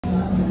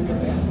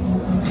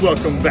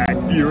Welcome back,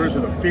 viewers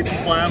of the 50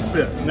 Fly and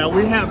Fit. Now,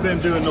 we haven't been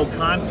doing no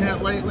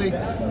content lately,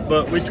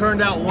 but we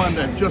turned out one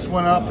that just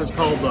went up. It's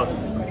called the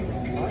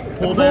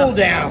Pull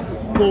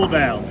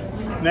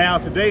Down. Now,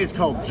 today it's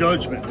called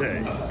Judgment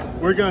Day.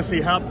 We're going to see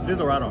how, We're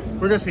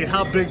going to see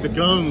how big the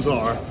guns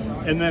are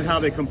and then how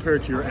they compare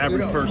to your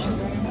average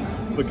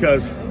person.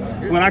 Because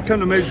when I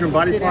come to measuring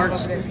body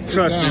parts,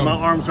 trust me, my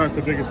arms aren't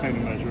the biggest thing to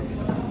measure.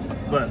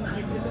 But,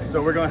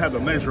 so we're going to have the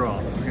measure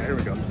off. Okay, here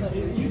we go.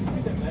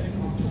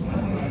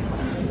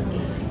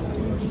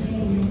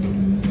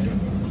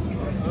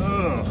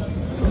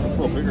 A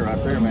little bigger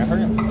right there, man.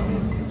 Hurry up.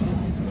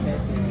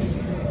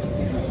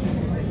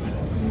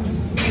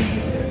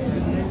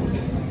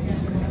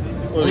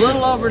 A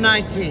little over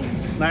 19.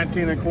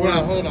 19 and a quarter?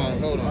 Yeah, hold on.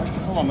 Hold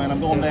on, man.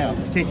 I'm going down.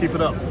 Can't keep it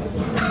up.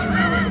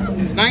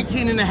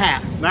 19 and a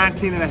half.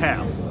 19 and a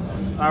half.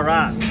 All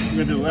right. You're going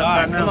to do the left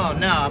side now? Come on.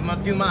 Now, I'm going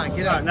to do mine.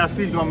 Get up. All right, now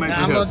Steve's going to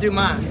measure I'm going to do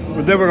mine.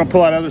 But then we're going to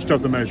pull out other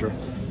stuff to measure.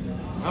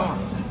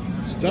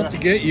 It's tough to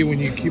get you when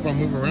you keep on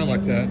moving around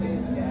like that.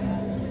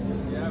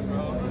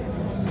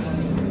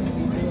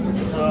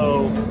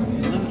 So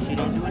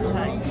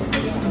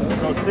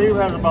Steve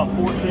has about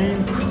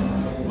 14,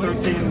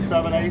 13 and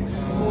 7/8.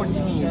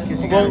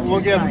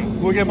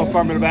 14. We'll give him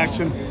affirmative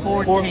action.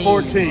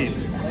 14.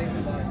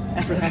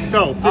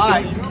 So, all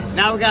right,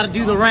 now we got to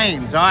do the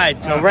reins. All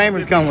right, so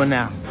Raymer's going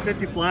now.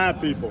 50 Fly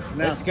people.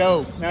 Now, let's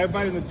go. Now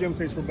everybody in the gym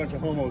thinks we're a bunch of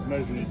homos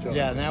measuring each other.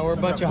 Yeah, now we're a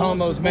bunch of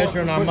homos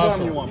measuring our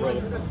muscle. You want,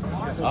 brother?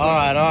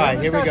 All right,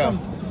 here we go.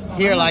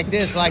 Here, like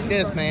this,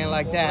 man,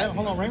 like that.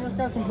 Hold on, Raymer's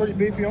got some pretty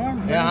beefy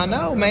arms. Yeah, I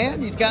know, man.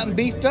 He's gotten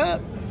beefed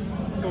up.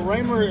 So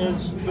Raymer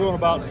is doing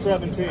about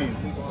 17.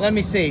 Let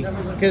me see,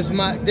 because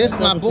my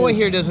boy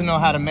here doesn't know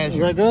how to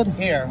measure. Is that good?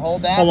 Here,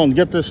 hold that. Hold on,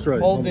 get this straight.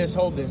 Hold this.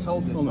 Get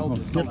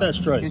that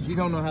straight. Because you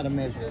don't know how to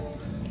measure.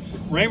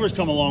 Raymer's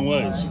come a long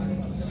ways.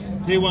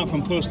 He went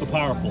from push to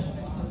powerful.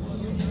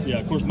 Yeah,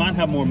 of course, mine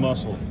have more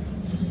muscle.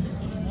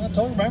 I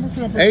told you, Raymer's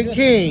doing pretty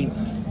 18. Good.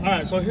 All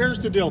right, so here's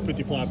the deal,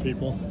 50 Fly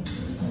people.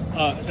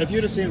 If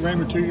you'd have seen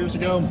Raymer 2 years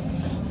ago,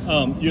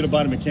 you'd have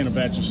bought him a can of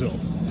Batch yourself.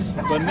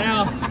 But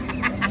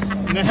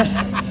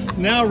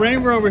now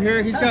Raymer over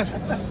here, he's got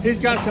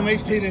some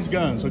 18-inch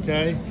guns,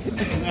 okay?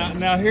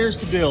 Now here's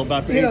the deal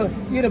about the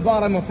you'd have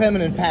bought him a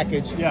feminine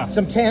package. Yeah.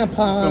 Some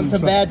tampons,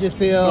 some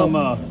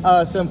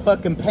Vagisil, some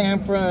fucking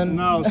Pamprin.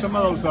 No, some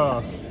of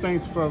those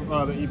things for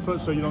that you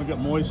put so you don't get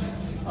moist.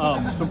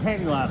 Some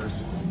panty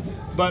liners.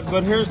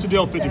 But here's the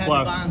deal, 50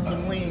 Fly. Buying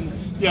some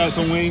wings. Yeah,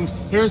 some wings.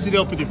 Here's the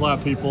deal, 50 Fly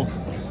people.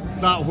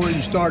 Not where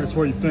you start, it's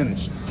where you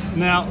finish.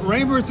 Now,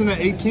 Raymer's in the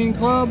 18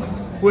 club,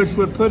 which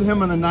would put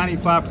him in the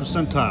 95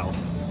 percentile,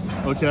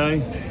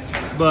 okay?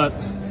 But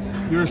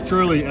yours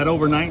truly, at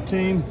over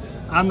 19,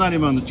 I'm not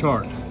even on the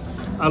chart.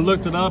 I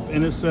looked it up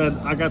and it said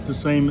I got the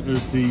same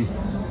as the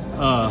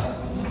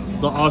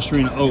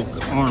Austrian Oak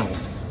Arnold.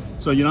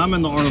 So, you know, I'm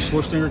in the Arnold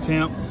Schwarzenegger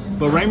camp,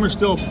 but Raymer's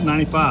still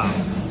 95.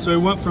 So he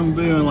went from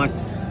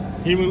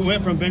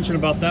benching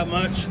about that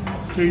much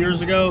 2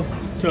 years ago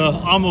to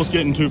almost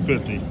getting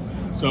 250.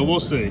 So we'll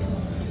see.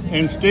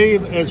 And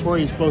Steve is where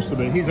he's supposed to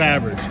be. He's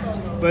average,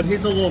 but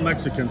he's a little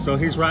Mexican, so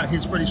he's right.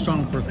 He's pretty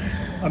strong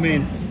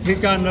he's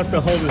got enough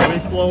to hold his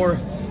leaf blower,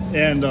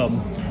 and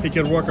he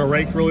can work a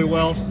rake really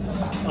well.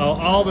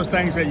 All the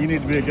things that you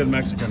need to be a good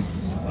Mexican.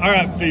 All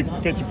right,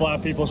 50 Fly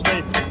people,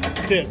 stay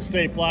fit,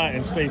 stay fly,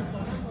 and stay.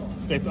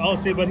 Oh,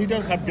 see, but he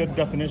does have good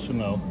definition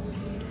though.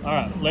 All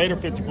right, later,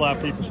 50 Fly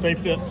people, stay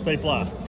fit, stay fly.